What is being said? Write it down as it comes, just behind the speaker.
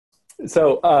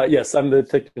So yes, I'm the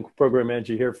technical program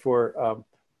manager here for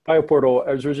BioPortal.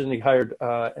 I was originally hired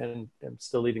and am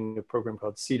still leading a program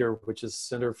called CEDAR, which is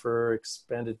Center for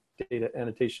Expanded Data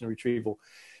Annotation and Retrieval.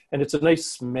 And it's a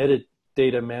nice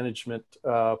metadata management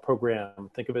program.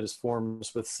 Think of it as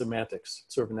forms with semantics,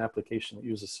 sort of an application that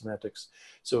uses semantics.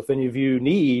 So if any of you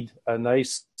need a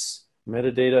nice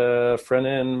metadata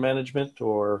front-end management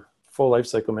or full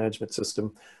lifecycle management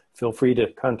system, feel free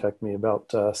to contact me about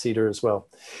CEDAR as well.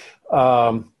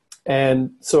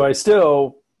 And so I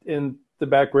still, in the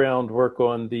background, work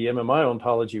on the MMI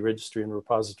ontology registry and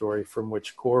repository from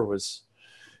which core was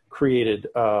created.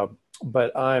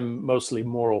 But I'm mostly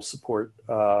moral support,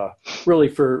 really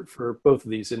for both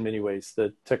of these in many ways.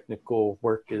 The technical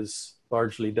work is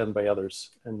largely done by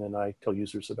others, and then I tell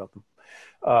users about them.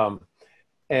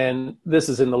 And this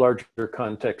is in the larger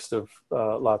context of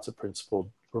lots of principled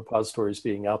repositories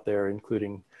being out there,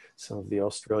 including some of the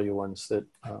Australia ones that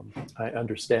I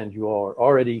understand you all are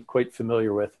already quite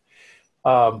familiar with.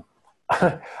 I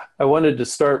wanted to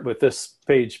start with this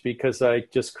page because I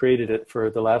just created it for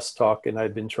the last talk, and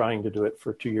I'd been trying to do it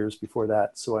for 2 years before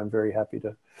that. So I'm very happy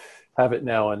to have it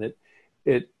now. And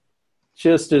it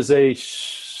just is a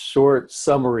short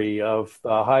summary of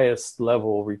the highest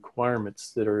level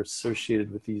requirements that are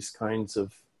associated with these kinds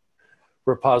of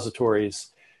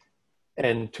repositories.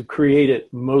 And to create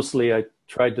it, mostly I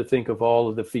tried to think of all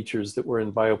of the features that were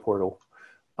in BioPortal.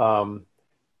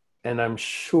 And I'm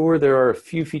sure there are a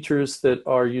few features that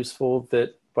are useful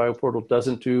that BioPortal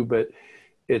doesn't do, but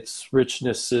its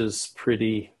richness is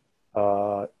pretty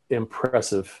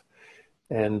impressive.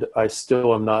 And I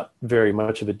still am not very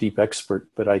much of a deep expert,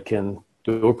 but I can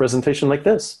do a presentation like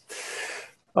this.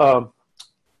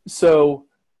 So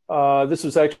this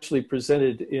was actually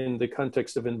presented in the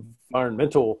context of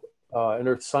environmental and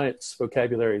earth science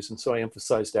vocabularies. And so I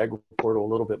emphasized AgriPortal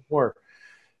a little bit more.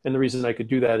 And the reason I could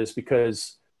do that is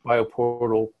because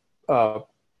BioPortal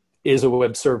is a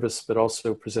web service, but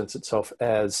also presents itself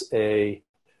as a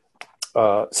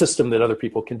system that other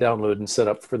people can download and set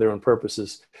up for their own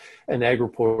purposes. And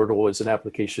AgriPortal is an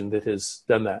application that has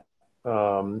done that.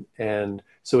 And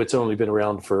so it's only been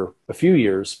around for a few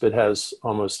years, but has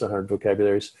almost 100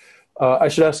 vocabularies. I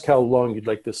should ask how long you'd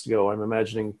like this to go. I'm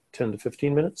imagining 10 to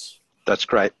 15 minutes. That's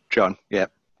great, John. Yeah,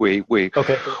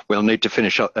 okay. We'll need to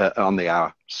finish on the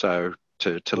hour, so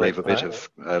to leave a bit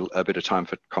of time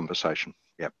for conversation.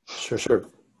 Yeah. Sure.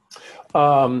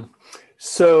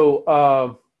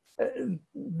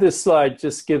 This slide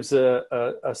just gives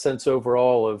a sense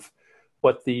overall of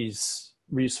what these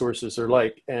resources are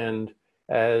like. And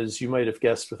as you might have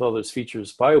guessed with all those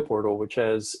features, BioPortal, which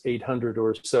has 800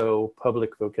 or so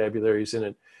public vocabularies in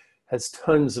it, has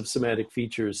tons of semantic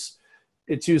features.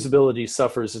 Its usability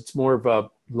suffers. It's more of a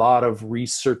lot of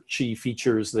researchy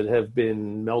features that have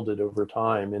been melded over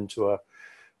time into a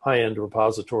high-end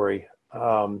repository.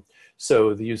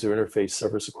 So the user interface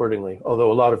suffers accordingly,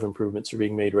 although a lot of improvements are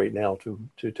being made right now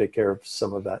to take care of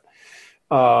some of that.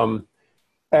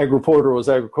 AgriPortal was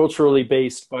agriculturally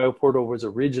based. BioPortal was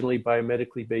originally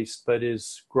biomedically based, but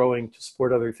is growing to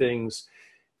support other things.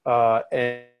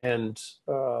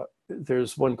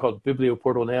 There's one called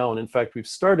BiblioPortal now. And in fact, we've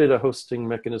started a hosting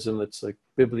mechanism that's like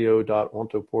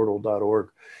biblio.ontoportal.org.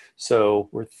 So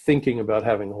we're thinking about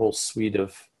having a whole suite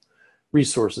of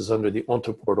resources under the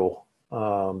OntoPortal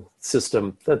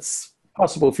system. That's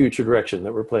possible future direction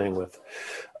that we're playing with.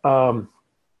 And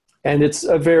it's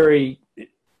a very,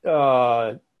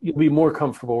 you'll be more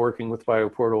comfortable working with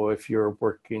BioPortal if you're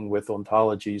working with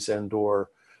ontologies and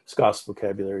or SCOS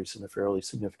vocabularies in a fairly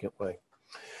significant way.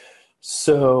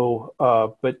 So,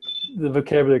 but the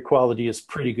vocabulary quality is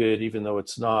pretty good, even though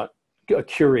it's not a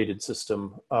curated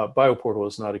system. BioPortal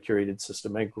is not a curated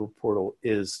system. AgriPortal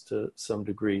is to some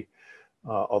degree,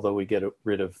 although we get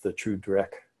rid of the true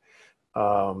direct.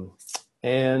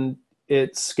 And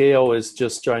its scale is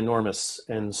just ginormous.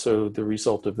 And so the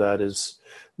result of that is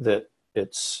that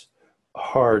it's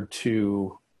hard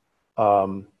to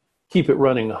keep it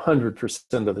running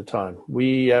 100% of the time.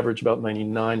 We average about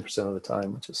 99% of the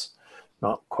time, which is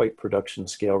not quite production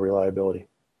scale reliability.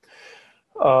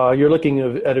 You're looking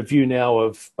at a view now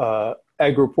of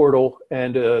AgriPortal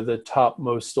and the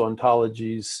topmost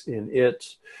ontologies in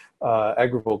it.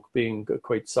 AgriPortal being a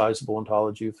quite sizable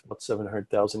ontology with about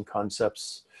 700,000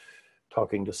 concepts.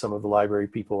 Talking to some of the library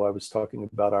people, I was talking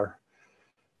about our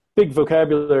big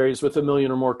vocabularies with 1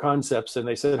 million or more concepts, and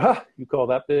they said, "Ha, you call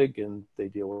that big?" And they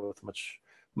deal with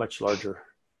much larger.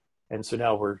 And so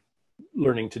now we're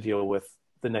learning to deal with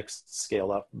the next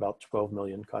scale up, about 12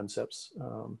 million concepts.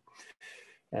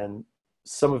 And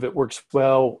some of it works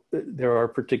well. There are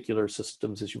particular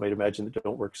systems, as you might imagine, that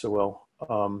don't work so well,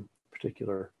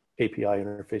 particular API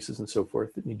interfaces and so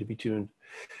forth that need to be tuned.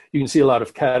 You can see a lot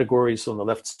of categories on the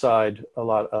left side, a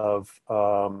lot of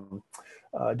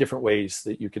different ways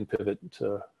that you can pivot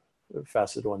to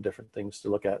facet on different things to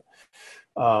look at.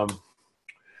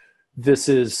 This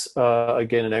is,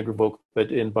 again, an AgriVoc,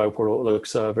 but in BioPortal it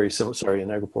looks very similar, sorry, in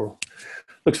AgriPortal.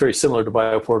 Looks very similar to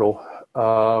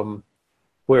BioPortal,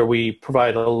 where we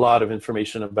provide a lot of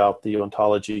information about the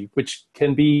ontology, which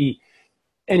can be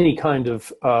any kind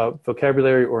of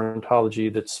vocabulary or ontology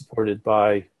that's supported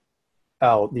by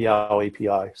the OWL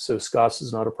API. So SCOS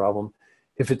is not a problem.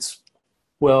 If it's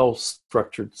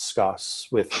well-structured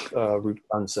SCOS with root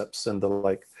concepts and the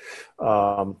like.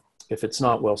 If it's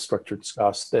not well-structured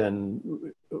SCOS,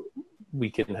 then we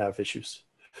can have issues.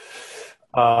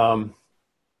 And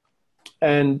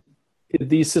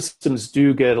these systems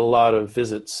do get a lot of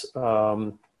visits.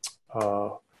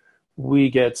 We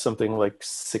get something like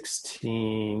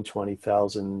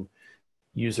 20,000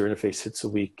 user interface hits a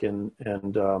week, and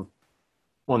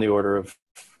on the order of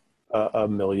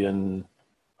 1 million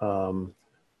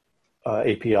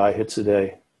API hits a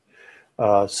day.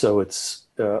 So it's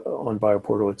on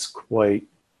BioPortal, it's quite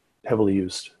heavily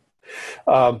used.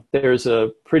 There's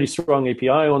a pretty strong API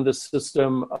on this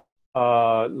system,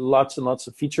 lots and lots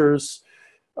of features,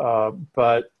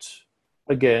 but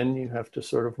again, you have to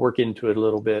sort of work into it a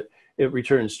little bit. It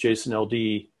returns JSON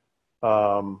LD.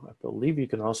 I believe you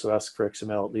can also ask for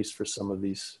XML, at least for some of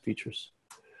these features.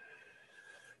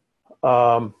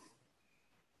 And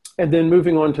then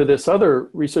moving on to this other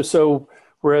resource. So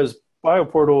whereas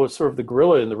BioPortal is sort of the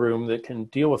gorilla in the room that can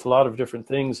deal with a lot of different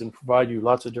things and provide you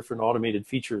lots of different automated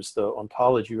features, the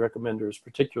ontology recommender is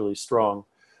particularly strong.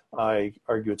 I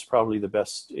argue it's probably the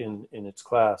best in its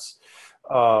class.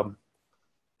 And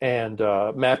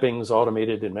mappings,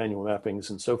 automated and manual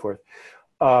mappings, and so forth.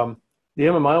 The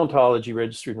MMI ontology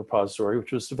registry and repository,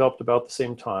 which was developed about the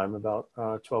same time, about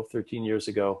 12, 13 years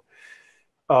ago,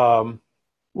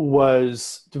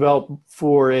 was developed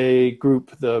for a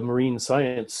group, the marine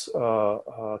science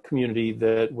community,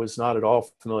 that was not at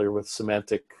all familiar with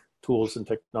semantic tools and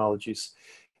technologies.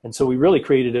 And so we really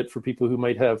created it for people who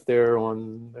might have their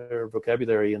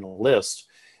vocabulary in a list,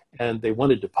 and they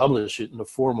wanted to publish it in a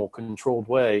formal, controlled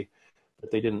way,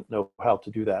 but they didn't know how to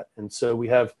do that. And so we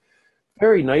have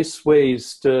very nice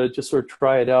ways to just sort of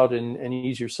try it out and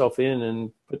ease yourself in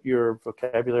and put your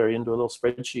vocabulary into a little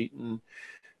spreadsheet, and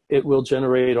it will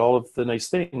generate all of the nice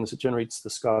things. It generates the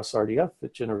SCOS RDF.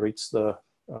 It generates the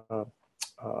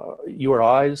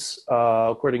URIs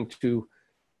according to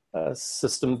a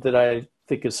system that I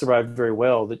think has survived very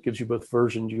well, that gives you both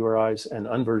versioned URIs and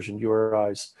unversioned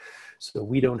URIs. So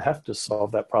we don't have to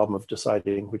solve that problem of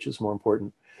deciding which is more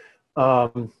important.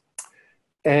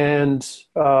 And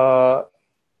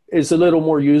is a little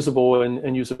more usable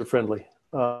and user-friendly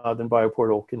than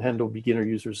BioPortal. Can handle beginner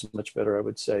users much better, I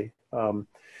would say.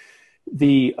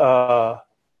 The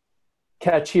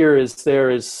catch here is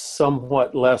there is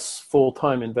somewhat less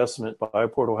full-time investment.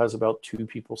 BioPortal has about 2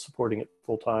 people supporting it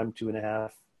full-time,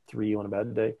 2.5, 3 on a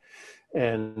bad day.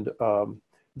 And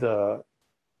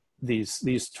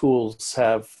these tools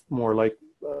have more like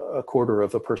a quarter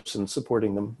of a person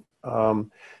supporting them.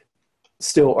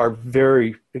 Still are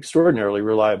very extraordinarily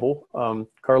reliable.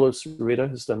 Carlos Rueda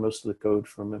has done most of the code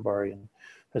from Mbari and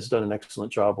has done an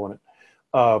excellent job on it.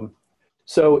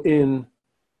 So in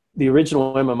the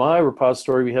original MMI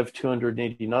repository, we have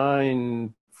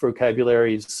 289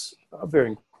 vocabularies of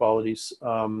varying qualities.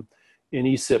 In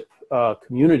ESIP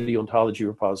community ontology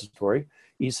repository,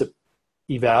 ESIP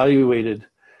evaluated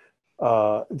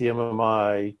the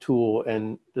MMI tool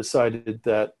and decided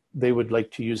that they would like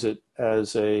to use it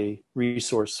as a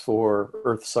resource for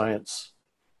earth science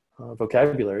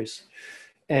vocabularies.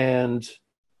 And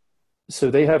so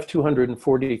they have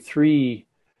 243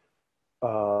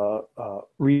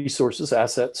 resources,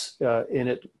 assets in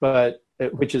it, but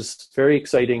which is very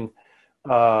exciting,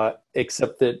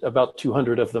 except that about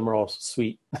 200 of them are all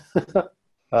sweet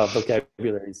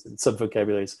vocabularies and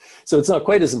sub-vocabularies. So it's not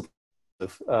quite as impressive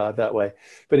that way,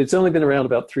 but it's only been around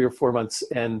about 3 or 4 months,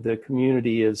 and the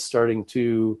community is starting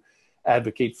to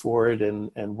advocate for it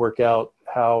and work out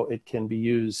how it can be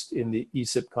used in the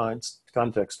ESIP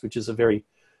context, which is a very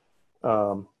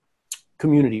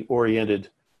community-oriented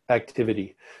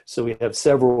activity. So we have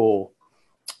several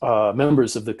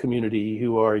members of the community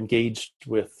who are engaged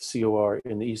with COR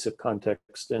in the ESIP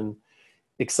context and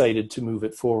excited to move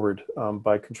it forward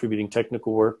by contributing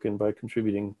technical work and by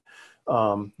contributing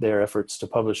their efforts to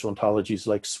publish ontologies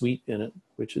like Suite in it,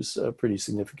 which is a pretty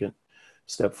significant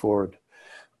step forward.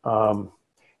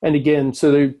 And again,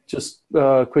 so they just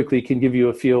quickly can give you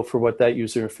a feel for what that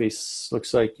user interface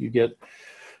looks like. You get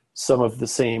some of the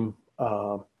same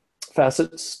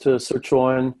facets to search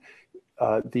on.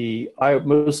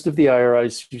 Most of the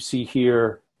IRIs you see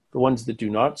here, the ones that do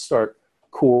not start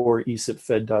core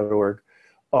esipfed.org,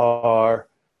 are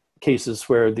cases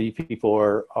where the people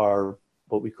are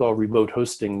what we call remote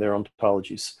hosting their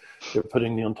ontologies. They're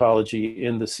putting the ontology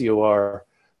in the COR,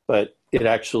 but it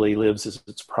actually lives as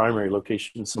its primary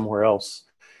location somewhere else.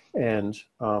 And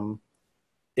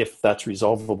if that's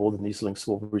resolvable, then these links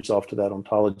will resolve to that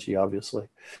ontology, obviously.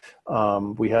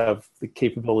 We have the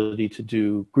capability to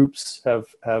do groups, have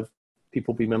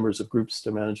people be members of groups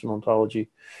to manage an ontology.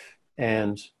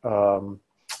 And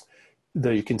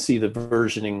you can see the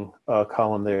versioning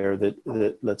column there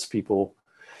that lets people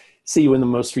see when the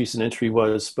most recent entry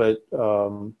was, but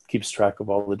keeps track of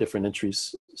all the different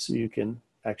entries, so you can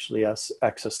actually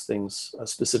access things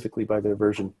specifically by their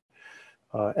version.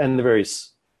 And the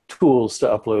various tools to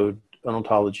upload an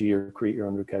ontology or create your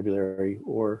own vocabulary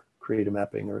or create a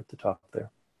mapping are at the top there.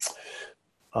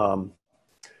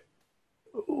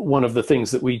 One of the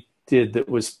things that we did that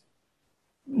was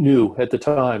new at the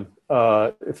time,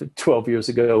 12 years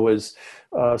ago, was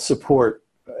support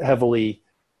heavily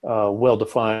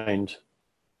well-defined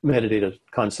metadata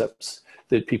concepts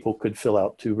that people could fill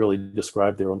out to really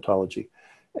describe their ontology.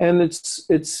 And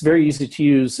it's very easy to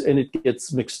use, and it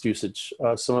gets mixed usage.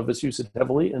 Some of us use it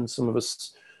heavily, and some of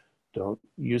us don't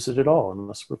use it at all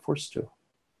unless we're forced to.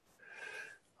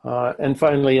 And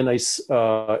finally, a nice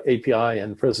API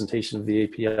and presentation of the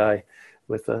API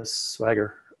with a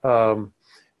Swagger,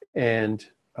 and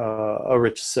a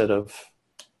rich set of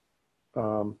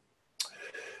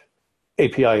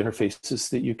API interfaces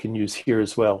that you can use here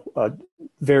as well.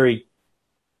 Very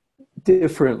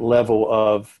different level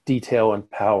of detail and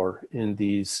power in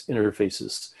these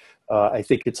interfaces. I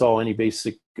think it's all any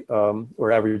basic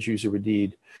or average user would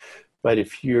need. But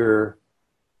if you're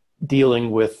dealing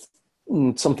with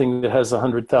something that has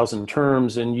 100,000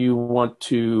 terms and you want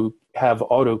to have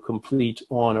autocomplete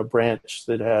on a branch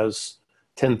that has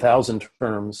 10,000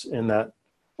 terms in that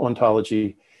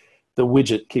ontology, the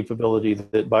widget capability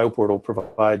that BioPortal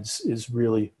provides is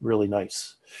really, really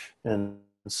nice. And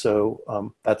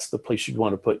so that's the place you'd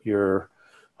want to put your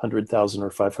 100,000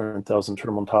 or 500,000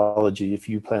 term ontology if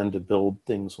you plan to build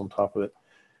things on top of it.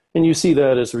 And you see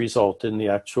that as a result in the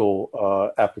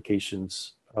actual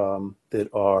applications that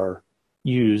are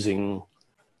using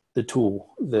the tool.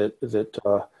 That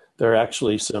there are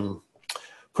actually some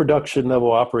production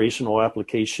level operational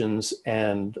applications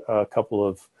and a couple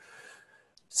of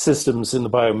systems in the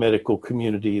biomedical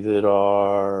community that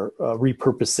are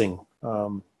repurposing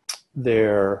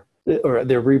they're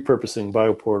repurposing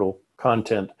BioPortal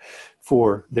content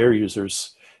for their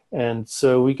users. And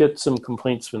so we get some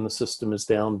complaints when the system is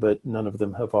down, but none of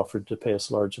them have offered to pay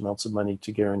us large amounts of money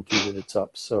to guarantee that it's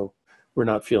up. So we're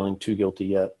not feeling too guilty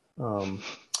yet,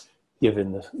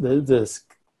 given the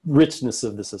richness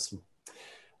of the system.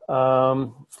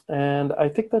 And I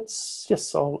think that's,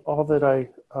 yes, all that I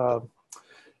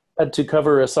had to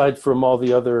cover, aside from all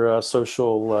the other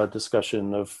social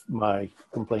discussion of my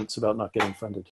complaints about not getting funded.